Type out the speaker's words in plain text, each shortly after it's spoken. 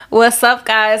What's up,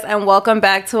 guys, and welcome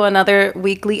back to another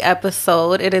weekly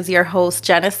episode. It is your host,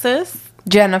 Genesis,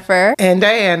 Jennifer, and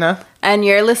Diana, and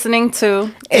you're listening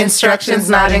to Instructions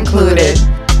Not Included.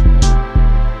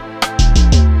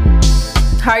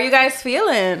 How are you guys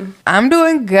feeling? I'm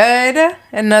doing good.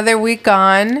 Another week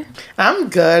on. I'm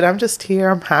good. I'm just here.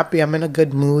 I'm happy. I'm in a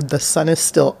good mood. The sun is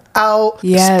still out.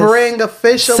 Yes. Spring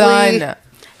officially. Sun.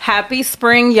 Happy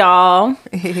spring, y'all.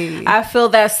 I feel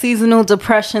that seasonal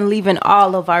depression leaving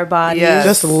all of our bodies. Yes,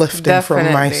 just lifting definitely.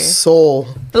 from my soul.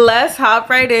 Let's hop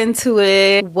right into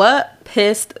it. What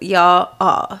pissed y'all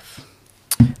off?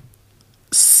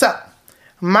 So,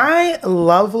 my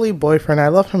lovely boyfriend, I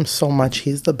love him so much.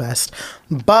 He's the best.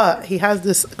 But he has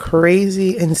this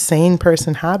crazy, insane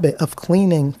person habit of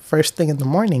cleaning first thing in the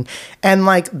morning. And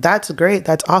like, that's great.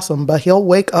 That's awesome. But he'll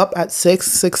wake up at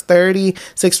 6:30,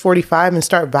 6:45 and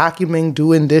start vacuuming,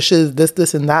 doing dishes,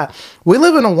 this, and that. We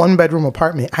live in a 1-bedroom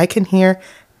apartment. I can hear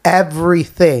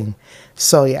everything.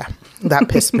 So yeah, that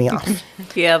pissed me off.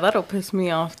 Yeah, that'll piss me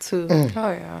off too.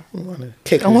 Oh, yeah.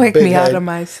 Don't Wake me out of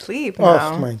my sleep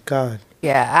now. Oh my God.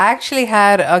 Yeah, I actually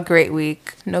had a great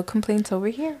week. No complaints over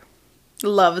here.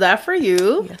 Love that for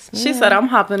you. Yes, She ma'am. said I'm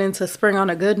hopping into spring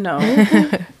on a good note.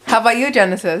 How about you,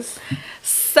 Genesis?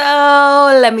 So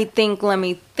let me think.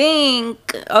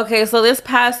 Okay, so this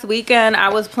past weekend I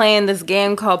was playing this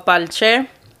game called Parche.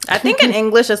 I think in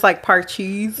English it's like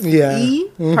Parcheesi. Yeah.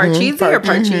 Parcheesi or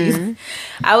Parcheesi.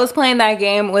 I was playing that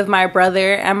game with my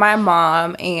brother and my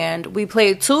mom, and we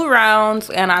played 2 rounds,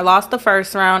 and I lost the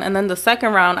first round, and then the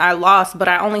second round I lost, but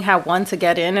I only had 1 to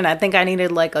get in, and I think I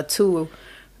needed like a 2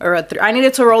 or a 3. I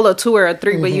needed to roll a 2 or a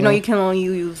 3, but you know you can only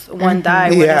use 1 die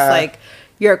when Yeah. it's like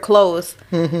you're close.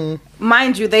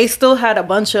 Mind you, they still had a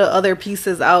bunch of other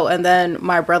pieces out, and then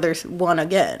my brother won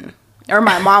again. Or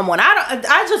my mom won.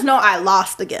 I just know I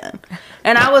lost again.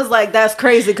 And I was like, that's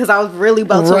crazy because I was really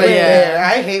about to Right win. there.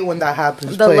 I hate when that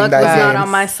happens. The playing luck was that not game. on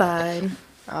my side.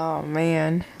 Oh,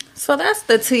 man. So that's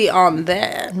the tea on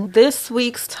that. This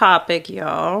week's topic,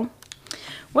 y'all,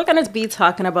 we're going to be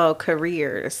talking about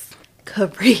careers.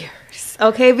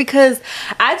 Okay, because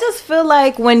I just feel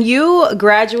like when you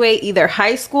graduate either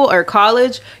high school or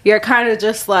college, you're kind of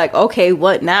just like, okay,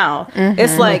 what now?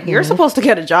 It's like you're supposed to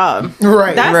get a job.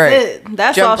 Right. That's Right. it.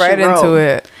 That's Jump all she right wrote. into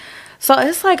it. So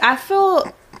it's like I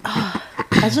feel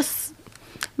it just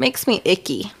makes me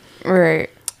icky. Right.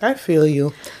 I feel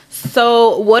you.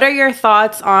 So what are your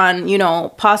thoughts on,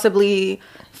 possibly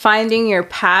finding your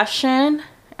passion,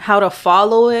 how to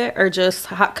follow it, or just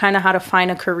kind of how to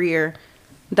find a career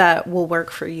that will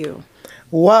work for you?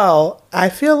 Well, I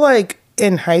feel like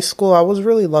in high school, I was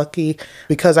really lucky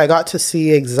because I got to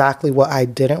see exactly what I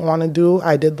didn't want to do.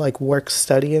 I did like work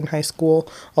study in high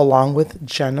school along with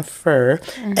Jennifer.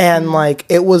 And like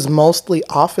it was mostly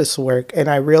office work. And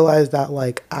I realized that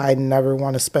like I never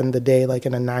want to spend the day like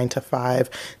in a 9-to-5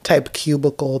 type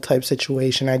cubicle type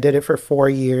situation. I did it for 4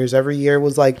 years. Every year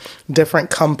was like different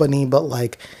company, but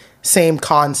like same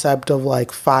concept of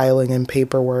like filing and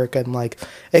paperwork and like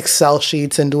Excel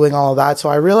sheets and doing all of that. So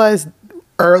I realized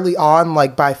early on,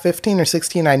 like by 15 or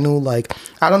 16, I knew like,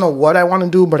 I don't know what I want to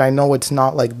do, but I know it's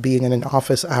not like being in an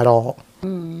office at all.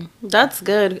 That's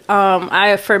good.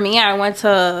 For me, I went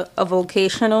to a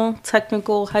vocational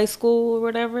technical high school or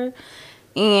whatever,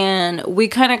 and we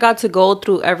kind of got to go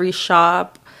through every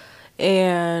shop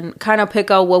and kind of pick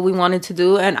out what we wanted to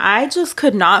do. And I just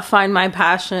could not find my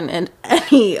passion in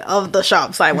any of the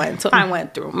shops I went to. I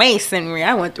went through masonry.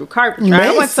 I went through carpentry.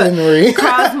 I went to Masonry.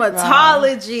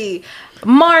 cosmetology,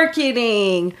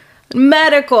 marketing,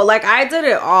 medical. Like I did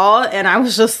it all, and I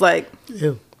was just like,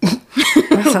 Ew.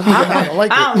 I don't like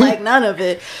don't it. like none of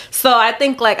it. So I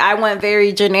think like I went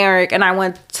very generic, and I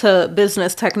went to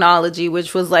business technology,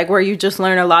 which was like where you just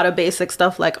learn a lot of basic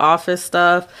stuff like office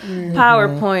stuff,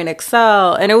 PowerPoint,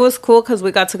 Excel. And it was cool because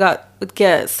we got to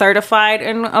get certified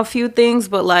in a few things,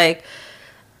 but like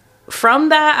from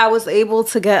that I was able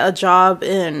to get a job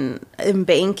in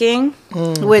banking,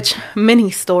 which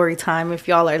mini story time if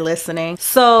y'all are listening.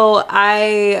 So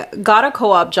I got a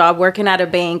co-op job working at a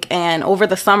bank, and over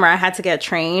the summer I had to get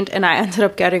trained, and I ended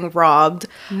up getting robbed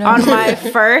on my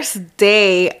first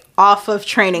day off of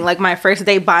training. Like my first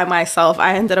day by myself,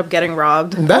 I ended up getting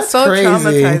robbed. That's so crazy.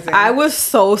 traumatizing. I was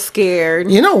so scared.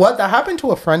 You know what? That happened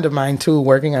to a friend of mine too,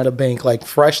 working at a bank, like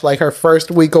fresh, like her first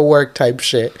week of work type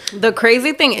shit. The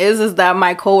crazy thing is that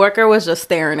my coworker was just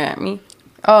staring at me.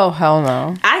 Oh, hell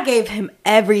no. I gave him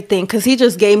everything because he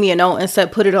just gave me a note and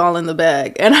said, put it all in the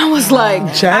bag. And I was like, I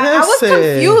was Genesis.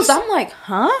 confused. I'm like,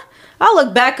 huh? I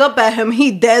look back up at him. He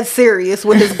dead serious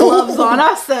with his gloves on.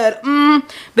 I said,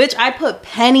 bitch, I put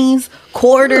pennies,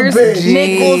 quarters,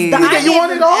 nickels. I you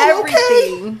want it all?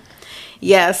 everything. Okay.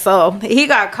 Yeah, so he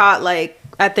got caught like,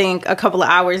 I think a couple of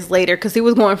hours later because he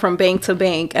was going from bank to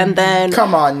bank. And then...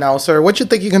 Come on now, sir. What you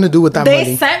think you're going to do with that money?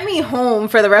 They sent me home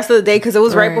for the rest of the day because it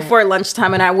was right before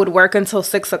lunchtime and I would work until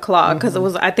 6 o'clock because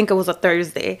I think it was a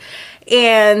Thursday.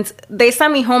 And they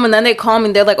sent me home and then they called me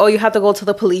and they're like, oh, you have to go to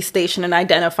the police station and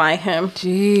identify him.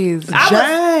 Jeez.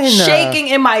 I was shaking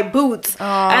in my boots.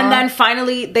 Aww. And then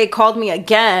finally they called me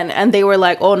again and they were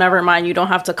like, oh, never mind. You don't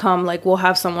have to come. Like, we'll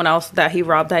have someone else that he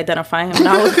robbed identify him. And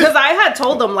I was, because I had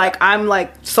told them, like, I'm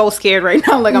like so scared right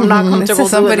now. Like, I'm not comfortable this is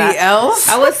somebody doing that. else?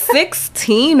 I was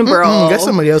 16, bro. Get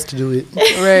somebody else to do it.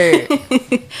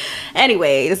 Right.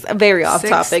 Anyways, very off 16.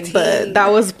 topic, but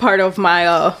that was part of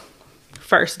my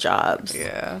first jobs.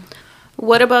 Yeah.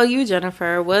 What about you,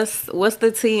 Jennifer? What's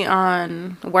the tea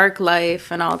on work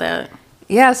life and all that?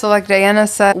 Yeah, so like Diana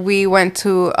said, we went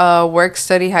to a work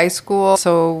study high school.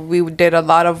 So we did a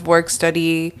lot of work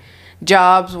study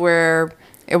jobs where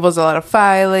it was a lot of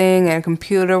filing and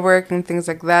computer work and things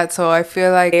like that. So I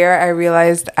feel like there I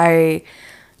realized I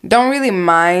don't really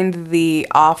mind the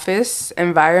office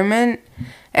environment.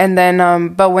 And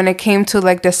then, but when it came to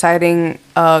like deciding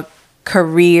a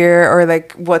career or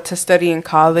like what to study in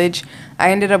college, I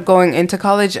ended up going into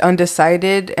college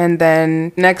undecided. And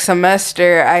then next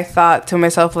semester, I thought to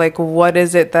myself, like, what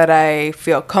is it that I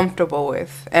feel comfortable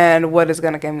with and what is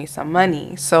going to get me some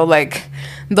money? So like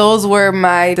those were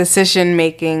my decision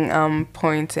making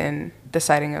points in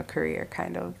deciding a career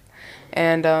kind of.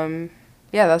 And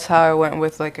yeah, that's how I went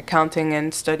with like accounting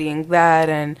and studying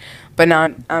that. But now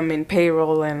I'm in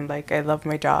payroll and like I love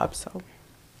my job. So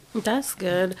that's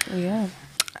good. Yeah.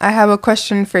 I have a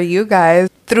question for you guys.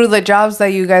 Through the jobs that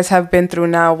you guys have been through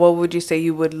now, what would you say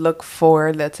you would look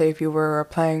for, let's say, if you were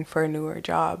applying for a newer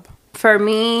job? For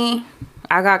me,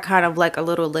 I got kind of like a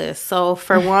little list. So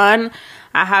for one,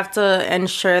 I have to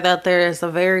ensure that there is a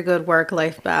very good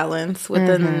work-life balance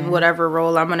within whatever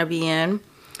role I'm going to be in.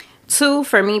 2,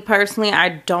 for me personally, I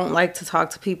don't like to talk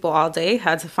to people all day.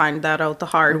 Had to find that out the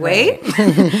hard way.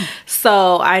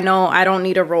 So I know I don't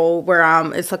need a role where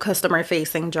it's a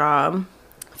customer-facing job.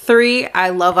 3, I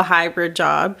love a hybrid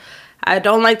job. I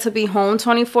don't like to be home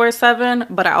 24/7,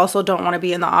 but I also don't want to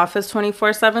be in the office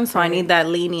 24/7. So I need that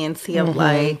leniency of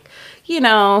like, you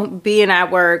know, being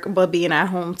at work, but being at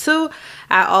home too.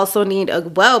 I also need a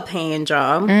well-paying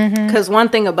job because one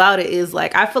thing about it is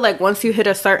like, I feel like once you hit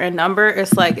a certain number,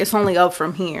 it's like, it's only up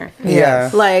from here.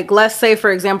 Yeah. Like, let's say, for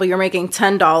example, you're making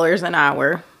 $10 an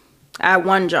hour at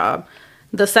one job.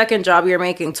 The second job, you're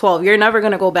making 12. You're never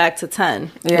going to go back to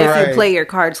 10 if you play your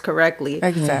cards correctly.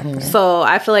 Exactly. So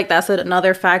I feel like that's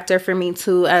another factor for me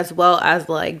too, as well as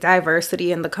like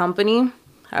diversity in the company.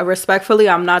 Respectfully,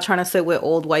 I'm not trying to sit with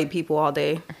old white people all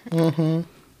day.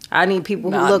 I need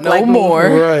people who look like more.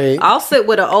 me. Right. I'll sit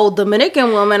with an old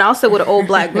Dominican woman. I'll sit with an old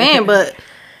black man, but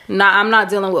I'm not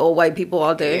dealing with old white people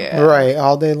all day. Yeah. Right.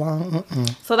 All day long.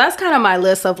 So that's kind of my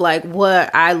list of like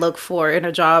what I look for in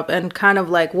a job and kind of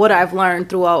like what I've learned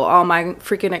throughout all my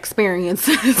freaking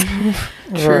experiences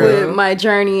with my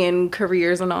journey and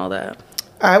careers and all that.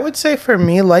 I would say for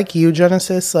me, like you,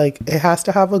 Genesis, like it has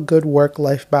to have a good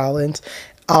work-life balance.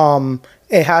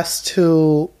 It has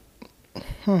to...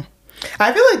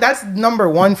 I feel like that's number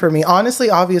one for me. Honestly,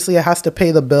 obviously, it has to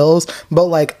pay the bills, but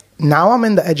like now I'm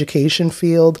in the education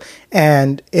field,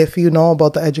 and if you know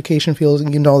about the education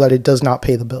field, you know that it does not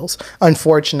pay the bills.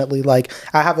 Unfortunately, like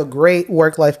I have a great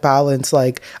work-life balance.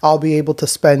 Like I'll be able to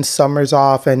spend summers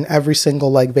off and every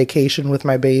single like vacation with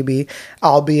my baby.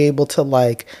 I'll be able to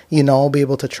like, you know, be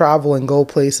able to travel and go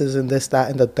places and this, that,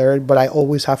 and the third. But I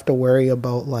always have to worry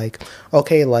about like,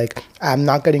 okay, like I'm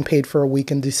not getting paid for a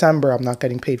week in December. I'm not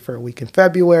getting paid for a week in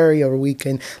February or a week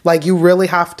in, like you really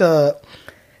have to...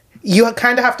 You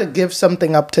kind of have to give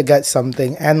something up to get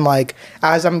something. And like,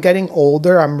 as I'm getting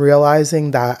older, I'm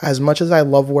realizing that as much as I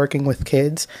love working with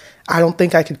kids, I don't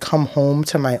think I could come home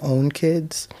to my own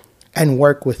kids and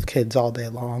work with kids all day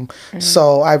long.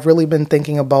 So I've really been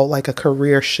thinking about like a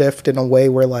career shift in a way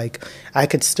where like I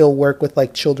could still work with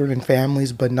like children and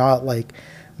families, but not like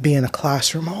be in a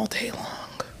classroom all day long.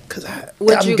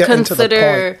 Would you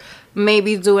consider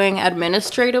maybe doing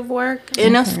administrative work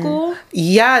in a school?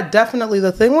 Yeah, definitely.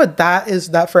 The thing with that is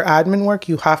that for admin work,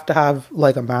 you have to have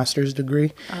like a master's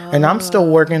degree. And I'm still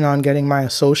working on getting my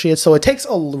associate's. So it takes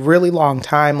a really long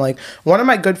time. Like one of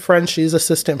my good friends, she's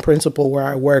assistant principal where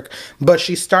I work, but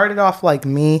she started off like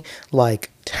me,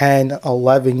 like 10,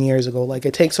 11 years ago. Like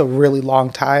it takes a really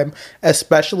long time,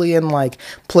 especially in like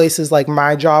places like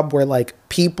my job where like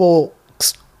people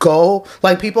go,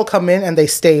 like people come in and they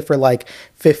stay for like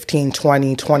 15,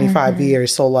 20, 25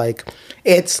 years. So like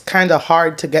it's kind of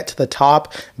hard to get to the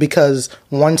top because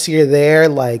once you're there,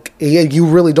 like you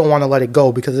really don't want to let it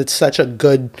go because it's such a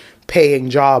good paying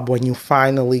job when you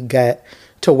finally get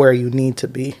to where you need to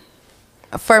be.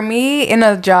 For me, in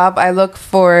a job, I look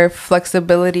for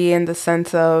flexibility in the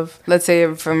sense of, let's say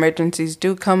if emergencies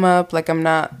do come up, like I'm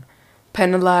not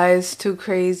penalized too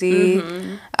crazy.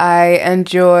 I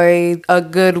enjoy a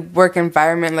good work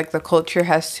environment. Like the culture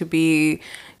has to be,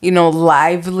 you know,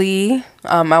 lively.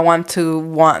 I want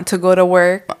to go to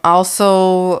work.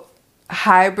 Also,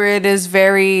 hybrid is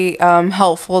very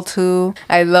helpful too.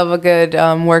 I love a good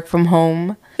work from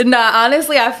home. Nah,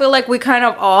 honestly, I feel like we kind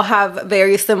of all have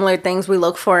very similar things we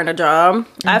look for in a job.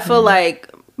 I feel like,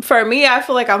 for me, I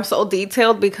feel like I'm so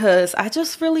detailed because I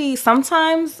just really,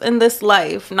 sometimes in this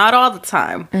life, not all the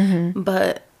time,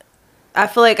 but I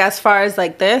feel like as far as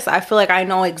like this, I feel like I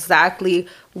know exactly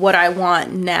what I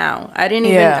want now. I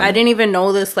didn't even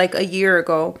know this like a year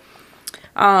ago.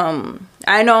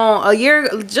 I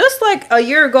know just like a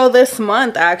year ago this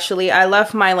month, actually, I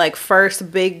left my like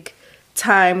first big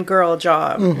time girl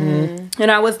job, and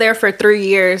I was there for 3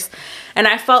 years, and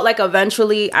I felt like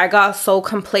eventually I got so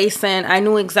complacent. I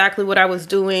knew exactly what I was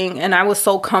doing, and I was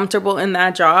so comfortable in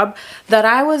that job that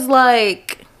I was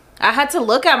like, I had to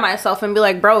look at myself and be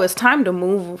like, bro, it's time to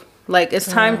move. Like, it's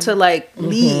time to like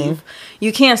leave.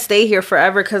 You can't stay here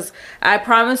forever, because I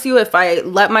promise you, if I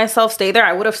let myself stay there,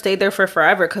 I would have stayed there for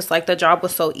forever, because like the job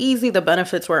was so easy, the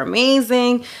benefits were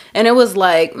amazing, and it was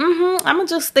like, I'm gonna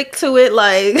just stick to it,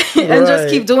 like, and just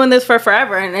keep doing this for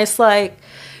forever. And it's like,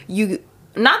 you,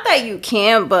 not that you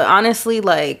can't, but honestly,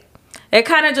 like, it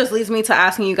kind of just leads me to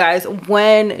asking you guys,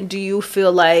 when do you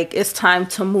feel like it's time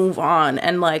to move on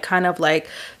and like kind of like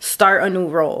start a new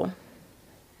role?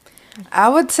 I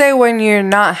would say when you're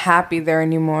not happy there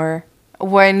anymore.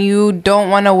 When you don't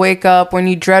want to wake up, when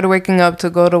you dread waking up to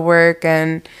go to work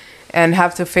and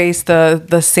have to face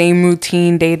the same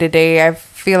routine day to day. I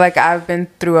feel like I've been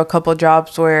through a couple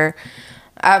jobs where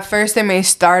at first it may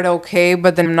start okay,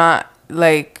 but then I'm not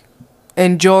like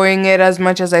enjoying it as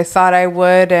much as I thought I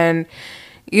would. And,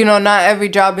 you know, not every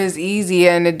job is easy,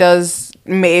 and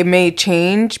it may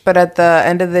change, but at the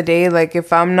end of the day, like,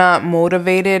 if I'm not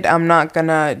motivated, I'm not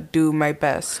gonna do my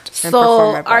best and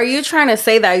perform my best. Are you trying to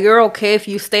say that you're okay if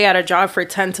you stay at a job for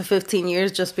 10 to 15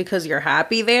 years just because you're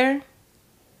happy there?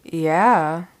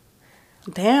 Yeah.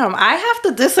 Damn, I have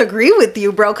to disagree with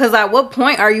you, bro, because at what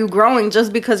point are you growing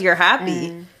just because you're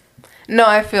happy? No,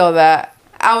 I feel that.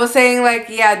 I was saying, like,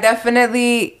 yeah,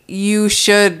 definitely you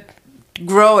should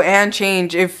grow and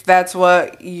change if that's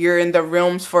what you're in the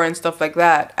realms for and stuff like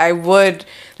that. I would,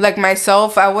 like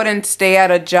myself, I wouldn't stay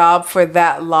at a job for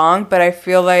that long, but I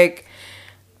feel like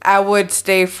I would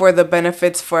stay for the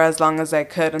benefits for as long as I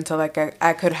could until like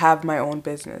I could have my own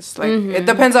business. Like it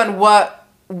depends on what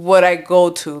would I go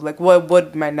to, like what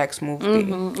would my next move be.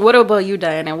 What about you,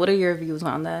 Diana? What are your views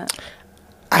on that?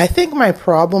 I think my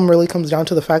problem really comes down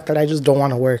to the fact that I just don't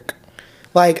want to work.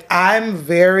 Like, I'm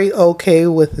very okay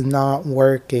with not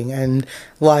working, and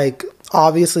like,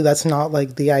 obviously that's not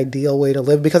like the ideal way to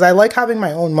live, because I like having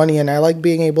my own money and I like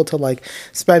being able to like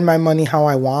spend my money how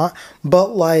I want.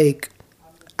 But like,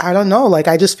 I don't know, like,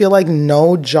 I just feel like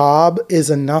no job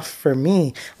is enough for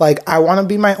me. Like, I want to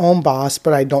be my own boss,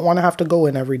 but I don't want to have to go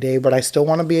in every day, but I still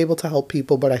want to be able to help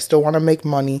people, but I still want to make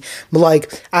money. But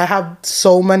like, I have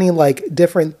so many like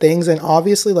different things, and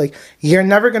obviously like you're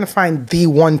never going to find the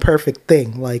one perfect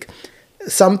thing. Like,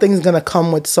 something's going to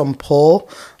come with some pull,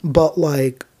 but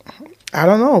like, I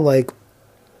don't know, like,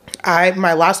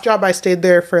 my last job, I stayed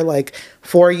there for like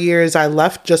 4 years. I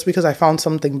left just because I found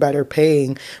something better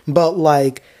paying. But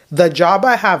like, the job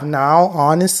I have now,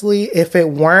 honestly, if it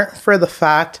weren't for the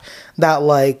fact that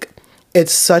like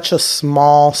it's such a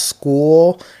small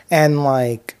school and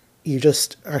like you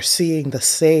just are seeing the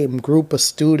same group of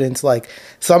students, like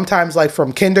sometimes like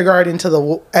from kindergarten to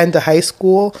the end of high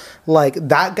school, like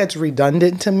that gets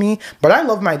redundant to me. But I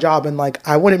love my job, and like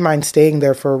I wouldn't mind staying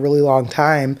there for a really long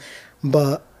time,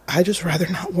 but I just rather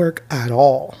not work at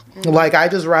all. Like, I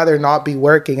just rather not be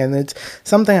working, and it's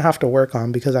something I have to work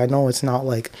on because I know it's not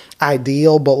like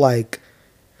ideal, but like,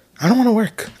 I don't want to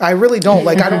work. I really don't.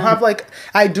 Like, I don't have like,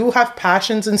 I do have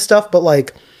passions and stuff, but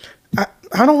like,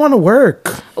 I don't want to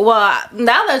work. Well,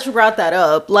 now that you brought that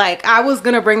up, like I was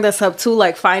gonna bring this up too,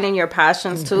 like finding your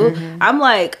passions too. I'm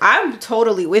like, I'm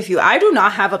totally with you. I do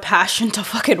not have a passion to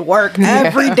fucking work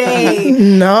every day.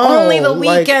 No. Only the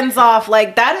weekends off.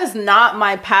 Like that is not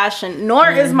my passion, nor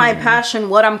is my passion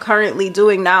what I'm currently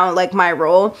doing now, like my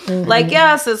role. Like,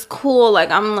 yes, it's cool. Like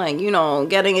I'm like, you know,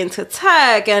 getting into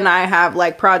tech and I have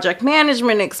like project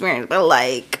management experience, but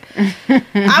like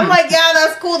I'm like, yeah,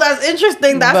 that's cool, that's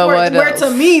interesting. That's where to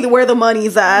me where the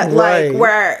money's at. Right.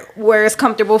 Like where it's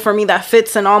comfortable for me, that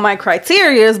fits in all my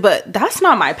criterias, but that's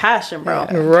not my passion, bro.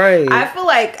 Right. I feel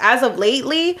like as of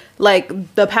lately,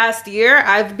 like the past year,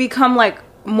 I've become like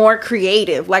more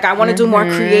creative. Like I want to do more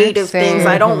creative things.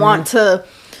 I don't want to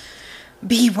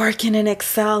be working in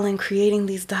Excel and creating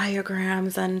these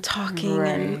diagrams and talking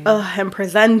and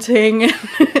presenting.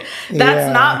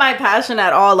 That's not my passion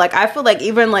at all. Like I feel like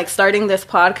even like starting this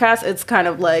podcast, it's kind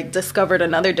of like discovered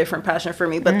another different passion for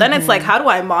me. But then it's like, how do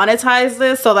I monetize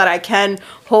this so that I can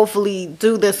hopefully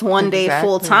do this one day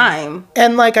full time?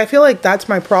 And like I feel like that's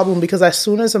my problem, because as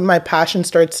soon as my passion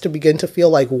starts to begin to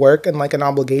feel like work and like an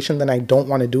obligation, then I don't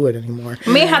want to do it anymore.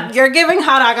 You're giving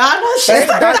haragana shit.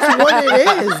 That's what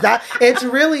it is. It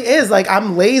really is. Like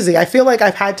I'm lazy. I feel like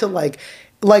I've had to like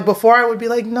before I would be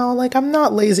like, no, like I'm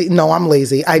not lazy. No, I'm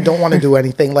lazy. I don't want to do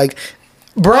anything. Like,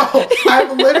 bro,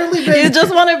 I've literally been. You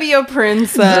just want to be a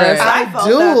princess. I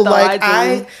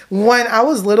do. When I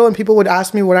was little and people would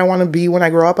ask me what I want to be when I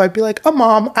grow up, I'd be like a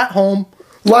mom at home.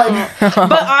 Like,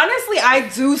 but honestly,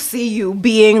 I do see you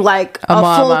being like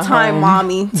a full-time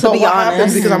mommy, to be honest.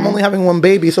 Happens because I'm only having one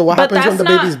baby, so what happens when the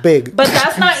baby's big? But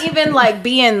that's not even like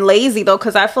being lazy though,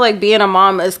 because I feel like being a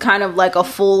mom is kind of like a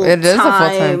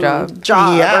full-time job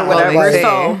or whatever.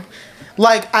 So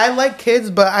like I like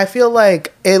kids, but I feel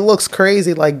like it looks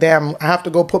crazy. Like, damn, I have to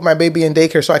go put my baby in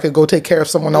daycare so I could go take care of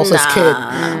someone else's kid.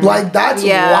 Like that's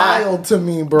wild to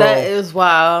me, bro. That is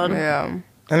wild. Yeah.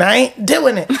 And I ain't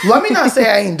doing it. Let me not say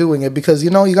I ain't doing it, because, you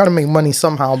know, you got to make money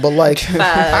somehow. But, like,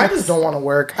 I just don't want to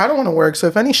work. I don't want to work. So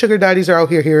if any sugar daddies are out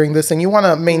here hearing this and you want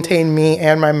to maintain me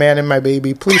and my man and my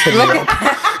baby, please hit me up.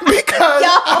 Because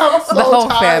I'm so the whole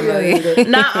tired. family.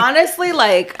 Nah, honestly,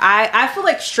 like, I feel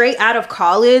like straight out of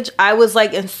college, I was,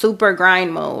 like, in super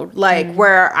grind mode. Like,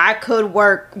 where I could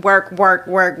work.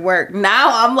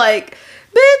 Now I'm like,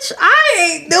 bitch, I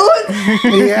ain't doing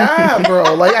it. Yeah,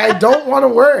 bro. Like, I don't want to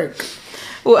work.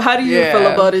 Well, how do you feel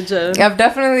about it, Jen? I've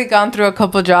definitely gone through a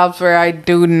couple jobs where I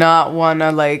do not want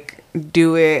to like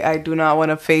do it. I do not want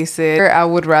to face it. I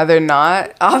would rather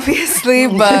not, obviously,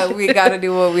 but we got to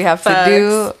do what we have to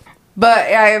do. But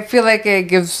I feel like it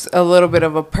gives a little bit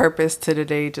of a purpose to the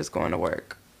day, just going to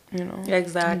work. You know,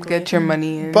 exactly. Get your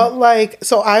money in. But like,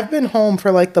 so I've been home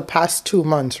for like the past 2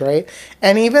 months, right?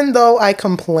 And even though I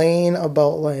complain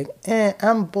about like,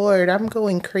 I'm bored, I'm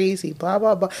going crazy, blah,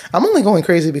 blah, blah. I'm only going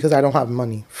crazy because I don't have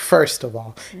money, first of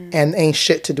all. And ain't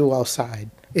shit to do outside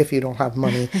if you don't have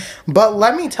money. But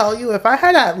let me tell you, if I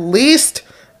had at least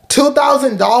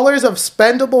 $2,000 of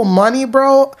spendable money,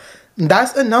 bro,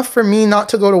 that's enough for me not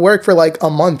to go to work for like a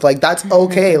month. Like, that's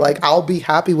okay. Like, I'll be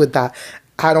happy with that.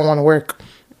 I don't want to work.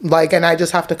 Like, and I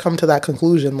just have to come to that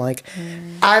conclusion. Like,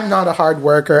 I'm not a hard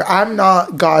worker. I'm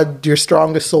not God, your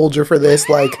strongest soldier for this.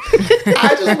 Like,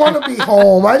 I just want to be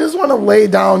home. I just want to lay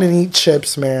down and eat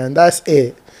chips, man. That's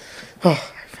it. Oh,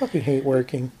 I fucking hate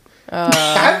working.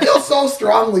 I feel so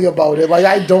strongly about it. Like,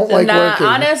 I don't like working.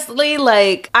 Honestly,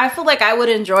 like, I feel like I would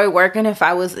enjoy working if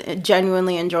I was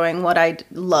genuinely enjoying what I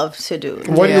love to do.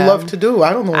 What do you love to do?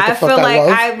 I don't know what the fuck I love.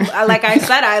 I feel like like I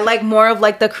said, I like more of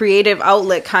like the creative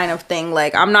outlet kind of thing.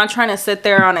 Like, I'm not trying to sit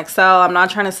there on Excel. I'm not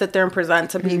trying to sit there and present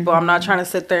to people. I'm not trying to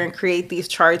sit there and create these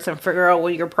charts and figure out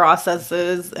what your process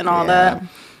is and all that.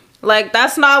 Like,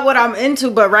 that's not what I'm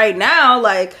into. But right now,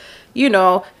 like, you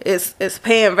know, it's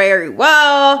paying very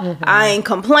well. I ain't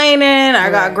complaining.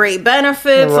 I got great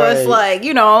benefits. So it's like,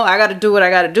 you know, I got to do what I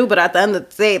got to do. But at the end of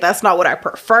the day, that's not what I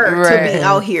prefer to be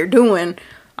out here doing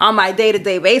on my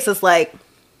day-to-day basis. Like,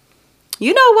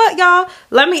 you know what, y'all?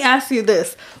 Let me ask you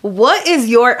this. What is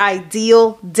your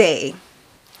ideal day?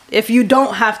 If you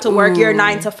don't have to work your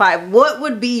 9 to 5, what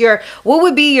would be your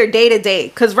day-to-day?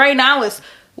 Because right now it's,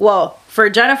 well, for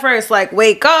Jennifer, it's like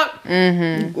wake up,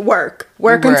 work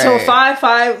until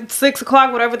 6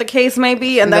 o'clock, whatever the case may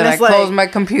be, and then it's like I close my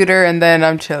computer and then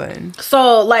I'm chilling.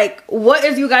 So, like, what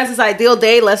is you guys' ideal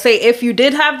day? Let's say if you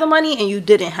did have the money and you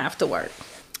didn't have to work.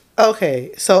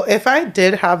 Okay, so if I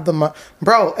did have the money,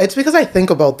 bro, it's because I think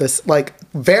about this like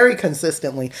very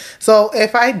consistently. So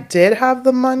if I did have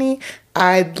the money,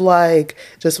 I'd like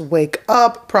just wake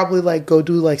up, probably like go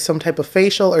do like some type of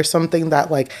facial or something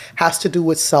that like has to do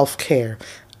with self-care.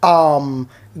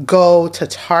 go to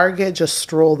Target, just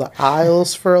stroll the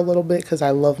aisles for a little bit because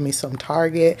I love me some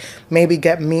Target. Maybe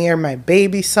get me or my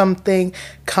baby something,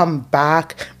 come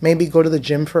back, maybe go to the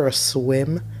gym for a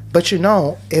swim. But you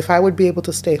know, if I would be able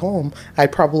to stay home,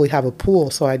 I'd probably have a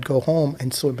pool, so I'd go home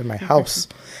and swim in my house.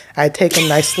 I'd take a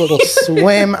nice little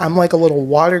swim. I'm like a little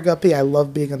water guppy. I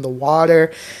love being in the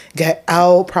water. Get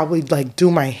out, probably like do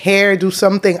my hair, do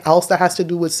something else that has to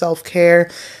do with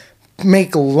self-care.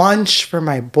 Make lunch for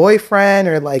my boyfriend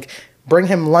or like bring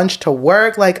him lunch to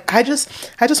work. Like I just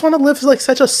want to live like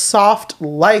such a soft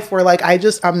life where like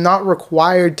I'm not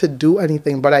required to do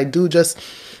anything, but I do just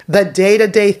the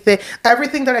day-to-day thing.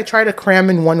 Everything that I try to cram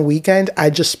in one weekend, I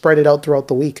just spread it out throughout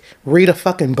the week. Read a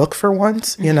fucking book for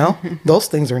once, you know? Those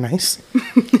things are nice.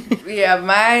 Yeah,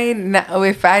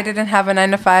 if I didn't have a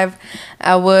 9 to 5,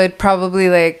 I would probably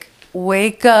like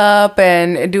wake up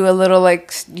and do a little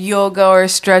like yoga or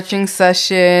stretching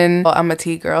session. I'm a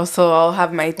tea girl, so I'll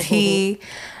have my tea,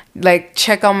 like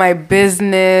check on my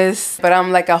business, but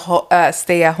I'm like a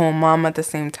stay-at-home mom at the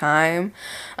same time.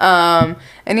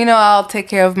 And you know, I'll take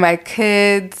care of my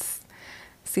kids,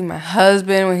 see my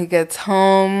husband when he gets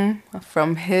home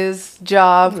from his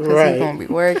job because he's gonna be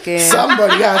working.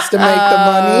 Somebody has to make the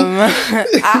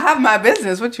money. I have my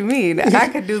business. What you mean? I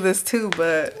could do this too,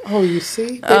 but you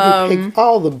see, baby, pick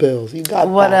all the bills. You got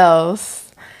what that.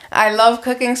 else? I love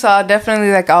cooking, so I'll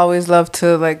definitely like always love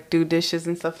to like do dishes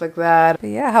and stuff like that. But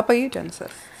yeah, how about you,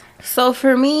 Genesis? So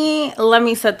for me, let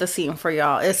me set the scene for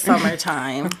y'all. It's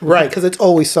summertime. Right, because it's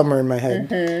always summer in my head.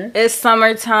 It's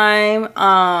summertime.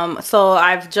 So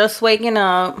I've just waken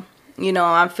up. You know,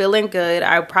 I'm feeling good.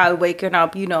 I'm probably waking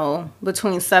up, you know,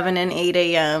 between 7 and 8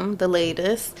 a.m. the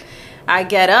latest. I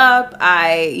get up,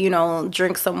 I,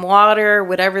 drink some water,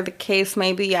 whatever the case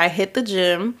may be. I hit the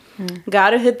gym.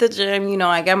 Gotta hit the gym. You know,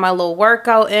 I get my little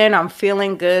workout in. I'm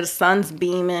feeling good. Sun's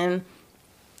beaming.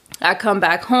 I come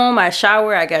back home. I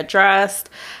shower. I get dressed.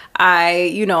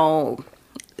 I,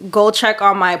 go check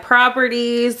on my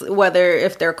properties, whether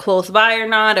if they're close by or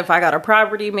not, if I got a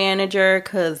property manager,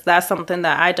 because that's something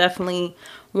that I definitely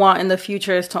want in the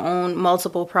future is to own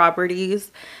multiple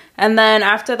properties. And then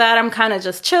after that, I'm kind of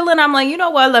just chilling. I'm like, you know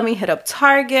what? Let me hit up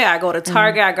Target. I go to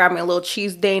Target. I grab me a little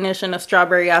cheese Danish and a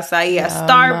strawberry acai at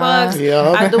Starbucks.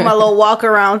 Yep. I do my little walk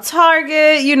around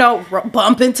Target,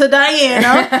 bump into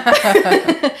Diana.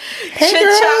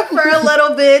 Chit-chat for a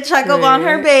little bit. Check up on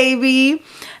her baby.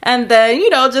 And then,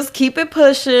 just keep it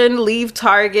pushing, leave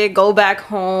Target, go back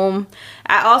home.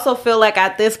 I also feel like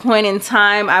at this point in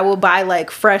time, I will buy like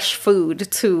fresh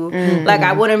food too. Like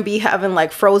I wouldn't be having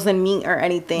like frozen meat or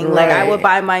anything. Right. Like I would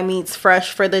buy my meats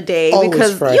fresh for the day. Always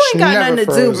because fresh. you ain't got Never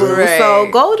nothing to do, frozen. boo. Right.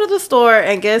 So go to the store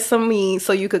and get some meat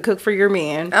so you could cook for your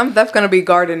man. I'm definitely gonna be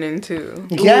gardening too.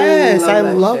 Yes, I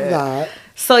love shit. that.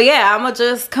 So yeah, I'm gonna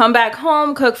just come back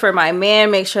home, cook for my man,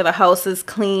 make sure the house is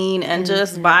clean, and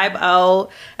just vibe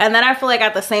out. And then I feel like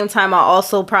at the same time, I'll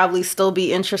also probably still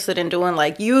be interested in doing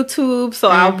like YouTube. So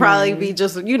I'll probably be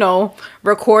just,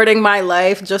 recording my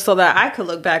life just so that I could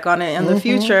look back on it in the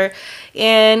future.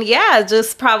 And yeah,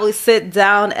 just probably sit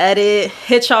down, edit,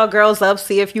 hit y'all girls up,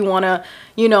 see if you wanna,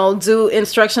 do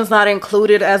instructions not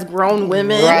included as grown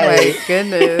women. Right. My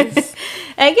goodness.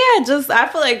 And yeah, I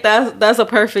feel like that's a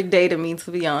perfect day to me,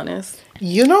 to be honest.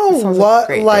 You know Sounds like a what?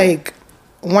 great Like,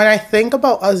 when I think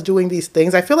about us doing these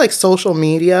things, I feel like social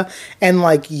media and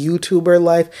like YouTuber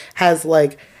life has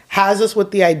us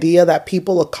with the idea that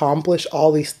people accomplish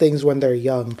all these things when they're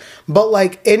young. But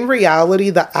like in reality,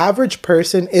 the average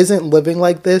person isn't living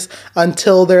like this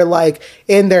until they're like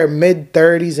in their mid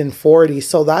 30s and 40s.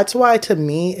 So that's why to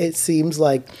me it seems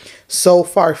like so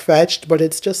far-fetched, but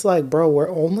it's just like, bro, we're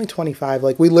only 25.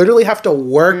 Like we literally have to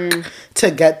work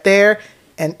to get there.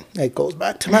 And it goes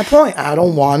back to my point. I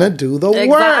don't want to do the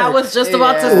work. I was just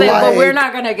about to say, but we're Like-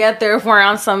 not going to get there if we're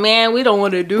on some man. We don't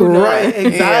want to do that. Right,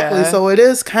 exactly. Yeah. So it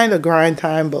is kind of grind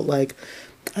time, but like,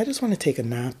 I just want to take a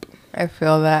nap. I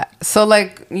feel that. So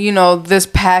like, this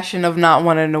passion of not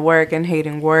wanting to work and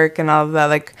hating work and all of that,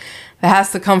 like, it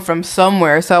has to come from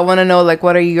somewhere. So I want to know, like,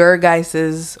 what are your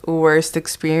guys' worst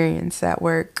experience at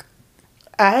work?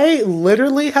 I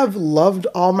literally have loved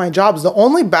all my jobs. The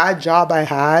only bad job I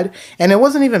had, and it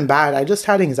wasn't even bad, I just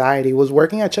had anxiety, was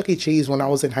working at Chuck E. Cheese when I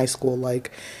was in high school. Like,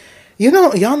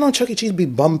 y'all know Chuck E. Cheese be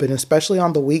bumping, especially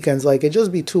on the weekends. Like, it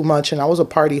just be too much, and I was a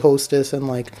party hostess, and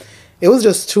like, it was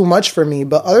just too much for me.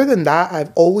 But other than that,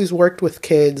 I've always worked with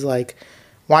kids, like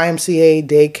YMCA,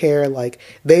 daycare. Like,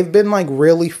 they've been like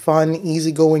really fun,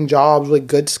 easygoing jobs with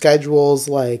good schedules.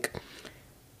 Like,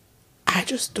 I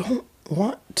just don't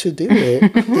want to do it.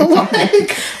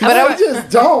 Like, but I just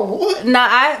don't.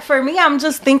 Nah, for me, I'm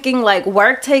just thinking like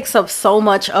work takes up so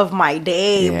much of my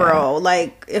day, bro.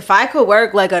 Like if I could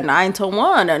work like a 9 to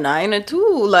 1, a 9 to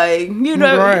 2, like, you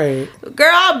know, right.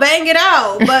 Girl, I'll bang it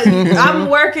out. But I'm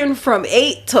working from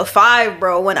 8 to 5,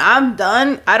 bro. When I'm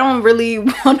done, I don't really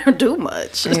want to do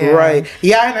much. Yeah. Right.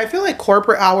 Yeah, and I feel like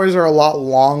corporate hours are a lot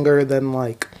longer than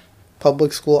like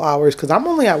public school hours, because I'm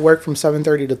only at work from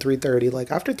 7:30 to 3:30.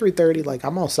 Like after 3:30, like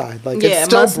I'm outside. Like it's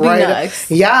still bright.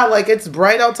 Nice. Yeah, like it's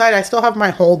bright outside. I still have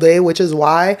my whole day, which is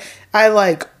why I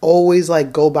like always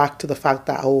like go back to the fact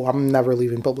that I'm never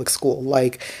leaving public school.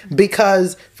 Like,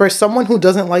 because for someone who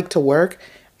doesn't like to work,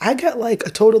 I get like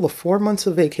a total of 4 months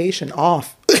of vacation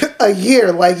off a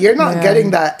year. Like you're not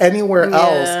getting that anywhere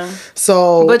else.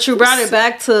 So, but you brought it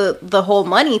back to the whole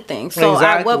money thing. So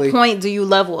at what point do you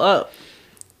level up?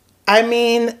 I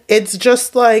mean, it's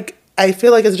just like, I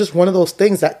feel like it's just one of those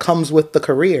things that comes with the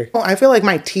career. I feel like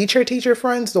my teacher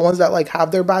friends, the ones that like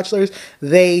have their bachelors,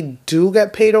 they do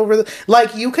get paid over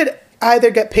like you could either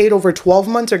get paid over 12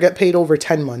 months or get paid over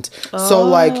 10 months. So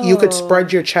like you could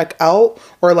spread your check out,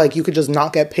 or like you could just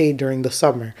not get paid during the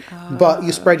summer. But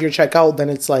you spread your check out, then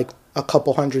it's like a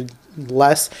couple hundred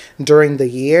less during the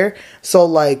year. So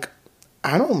like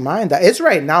I don't mind that. It's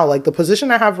right now. Like the position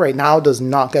I have right now does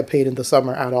not get paid in the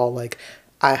summer at all. Like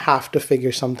I have to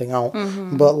figure something out.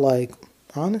 But like,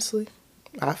 honestly,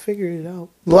 I figured it out.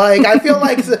 Like I feel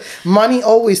like money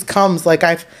always comes. Like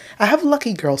I have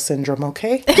lucky girl syndrome,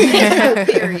 okay?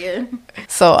 Period.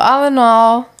 So all in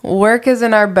all, work is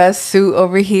in our best suit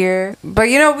over here.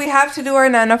 But you know, we have to do our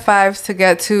 9 to 5s to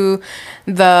get to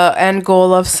the end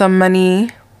goal of some money.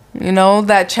 You know,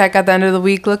 that check at the end of the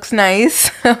week looks nice.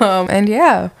 And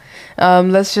yeah,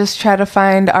 let's just try to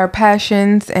find our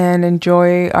passions and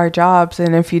enjoy our jobs.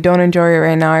 And if you don't enjoy it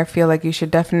right now, I feel like you should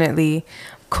definitely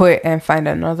quit and find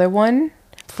another one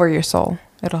for your soul.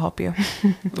 It'll help you.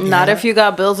 Not if you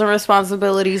got bills and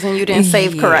responsibilities and you didn't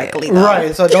save correctly, though.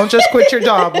 Right. So don't just quit your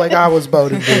job like I was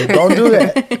about to do. Don't do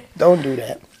that. Don't do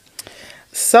that.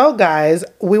 So guys,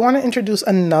 we want to introduce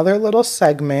another little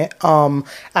segment.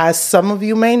 As some of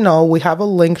you may know, we have a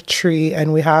link tree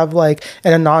and we have like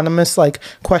an anonymous like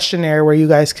questionnaire where you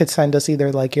guys could send us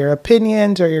either like your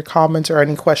opinions or your comments or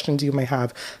any questions you may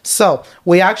have. So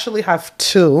we actually have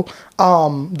 2.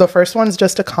 The first one's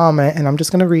just a comment, and I'm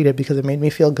just gonna read it because it made me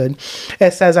feel good.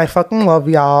 It says, "I fucking love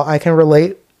y'all. I can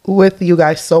relate with you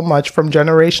guys so much, from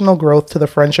generational growth to the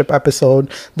friendship episode.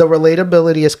 The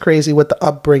relatability is crazy with the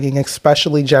upbringing,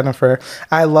 especially Jennifer.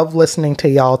 I love listening to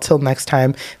y'all. Till next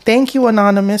time." Thank you,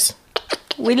 Anonymous.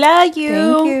 We love you.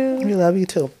 Thank you. We love you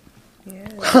too.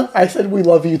 Yeah. I said we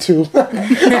love you too.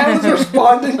 I was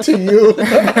responding to you.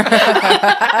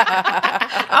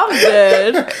 I'm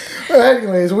good.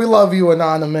 Anyways, we love you,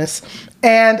 Anonymous.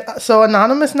 And so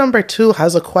Anonymous number 2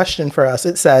 has a question for us.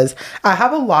 It says, "I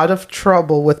have a lot of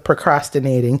trouble with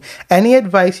procrastinating. Any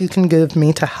advice you can give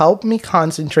me to help me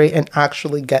concentrate and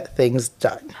actually get things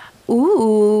done?"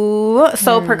 Ooh,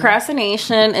 so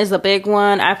procrastination is a big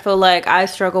one. I feel like I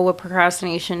struggle with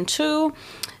procrastination too.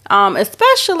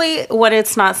 Especially when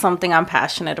it's not something I'm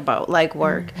passionate about, like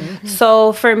work.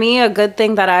 So for me, a good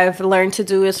thing that I've learned to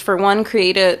do is, for one,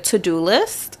 create a to-do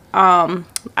list.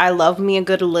 I love me a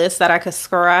good list that I could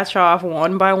scratch off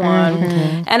one by one.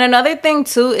 And another thing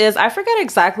too is, I forget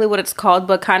exactly what it's called,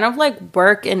 but kind of like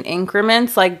work in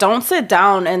increments. Like don't sit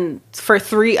down and for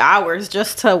 3 hours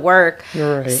just to work.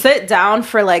 Right. Sit down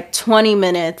for like 20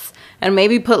 minutes and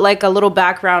maybe put like a little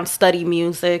background study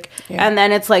music. And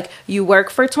then it's like you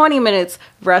work for 20 minutes,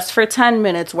 rest for 10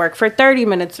 minutes, work for 30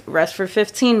 minutes, rest for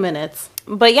 15 minutes.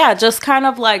 But yeah, just kind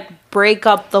of like break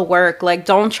up the work. Like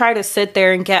don't try to sit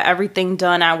there and get everything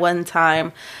done at one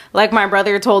time. Like my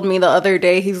brother told me the other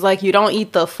day, he's like, you don't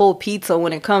eat the full pizza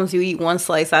when it comes, you eat one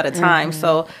slice at a time.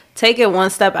 So take it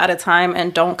one step at a time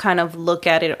and don't kind of look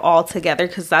at it all together,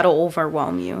 because that'll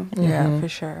overwhelm you. Yeah, for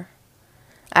sure.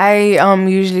 I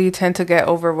usually tend to get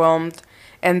overwhelmed,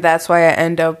 and that's why I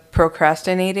end up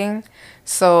procrastinating.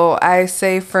 So I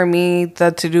say for me,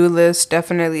 the to-do list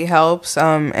definitely helps,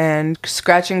 and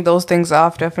scratching those things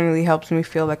off definitely helps me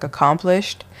feel like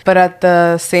accomplished. But at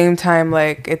the same time,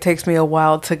 like it takes me a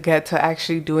while to get to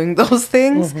actually doing those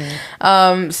things.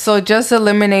 So just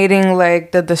eliminating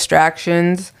like the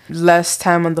distractions, less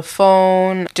time on the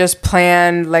phone, just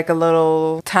plan like a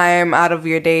little time out of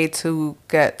your day to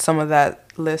get some of that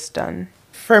list done.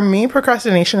 For me,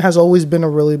 procrastination has always been a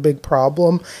really big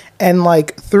problem. And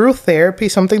like through therapy,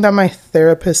 something that my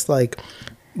therapist like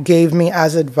gave me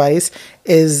as advice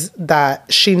is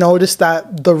that she noticed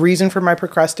that the reason for my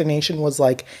procrastination was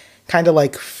like kind of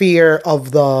like fear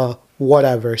of the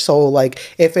whatever. So like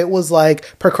if it was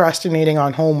like procrastinating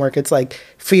on homework, it's like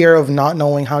fear of not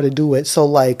knowing how to do it. So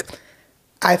like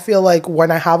I feel like when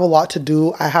I have a lot to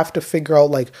do, I have to figure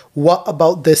out like what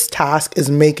about this task is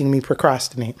making me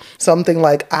procrastinate. Something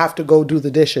like I have to go do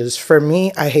the dishes. For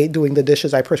me, I hate doing the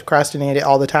dishes. I procrastinate it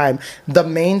all the time. The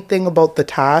main thing about the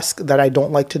task that I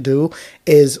don't like to do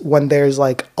is when there's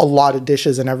like a lot of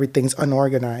dishes and everything's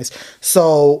unorganized.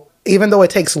 So even though it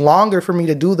takes longer for me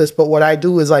to do this, but what I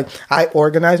do is like I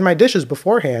organize my dishes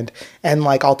beforehand, and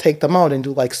like I'll take them out and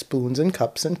do like spoons and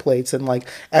cups and plates and like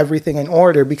everything in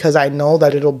order, because I know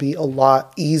that it'll be a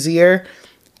lot easier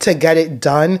to get it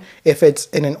done if it's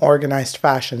in an organized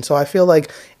fashion. So I feel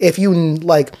like if you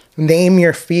like name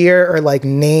your fear, or like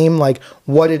name like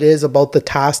what it is about the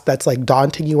task that's like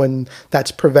daunting you and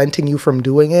that's preventing you from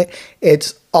doing it,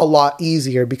 it's a lot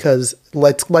easier. Because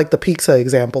let's like the pizza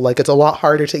example, like it's a lot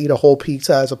harder to eat a whole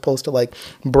pizza as opposed to like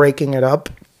breaking it up.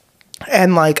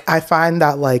 And like I find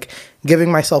that like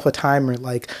giving myself a timer,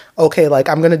 like, okay, like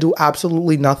I'm gonna do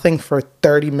absolutely nothing for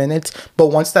 30 minutes, but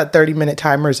once that 30-minute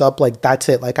timer is up, like that's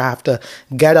it. Like I have to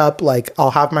get up, like I'll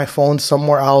have my phone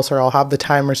somewhere else, or I'll have the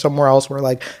timer somewhere else, where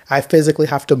like I physically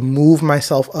have to move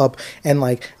myself up and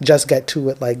like just get to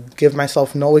it. Like give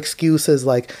myself no excuses.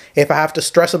 Like if I have to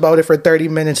stress about it for 30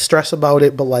 minutes, stress about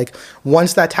it, but like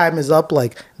once that time is up,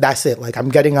 like that's it. Like I'm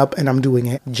getting up and I'm doing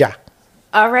it. Ja.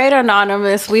 All right,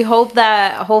 Anonymous. We hope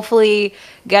that hopefully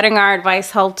getting our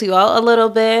advice helped you out a little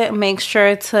bit. Make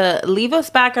sure to leave us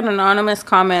back an anonymous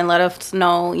comment. Let us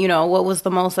know, you know, what was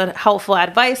the most helpful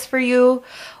advice for you,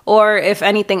 or if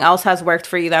anything else has worked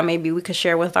for you that maybe we could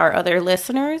share with our other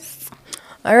listeners.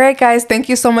 All right, guys. Thank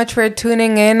you so much for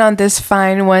tuning in on this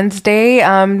fine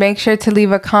Wednesday. Make sure to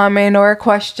leave a comment or a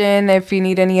question if you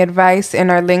need any advice in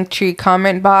our Linktree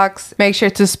comment box. Make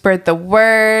sure to spread the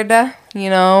word, you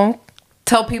know.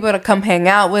 Tell people to come hang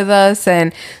out with us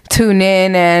and tune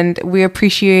in, and we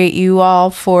appreciate you all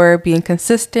for being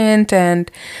consistent and,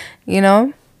 you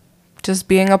know, just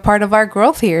being a part of our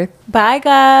growth here. Bye,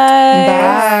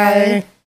 guys. Bye.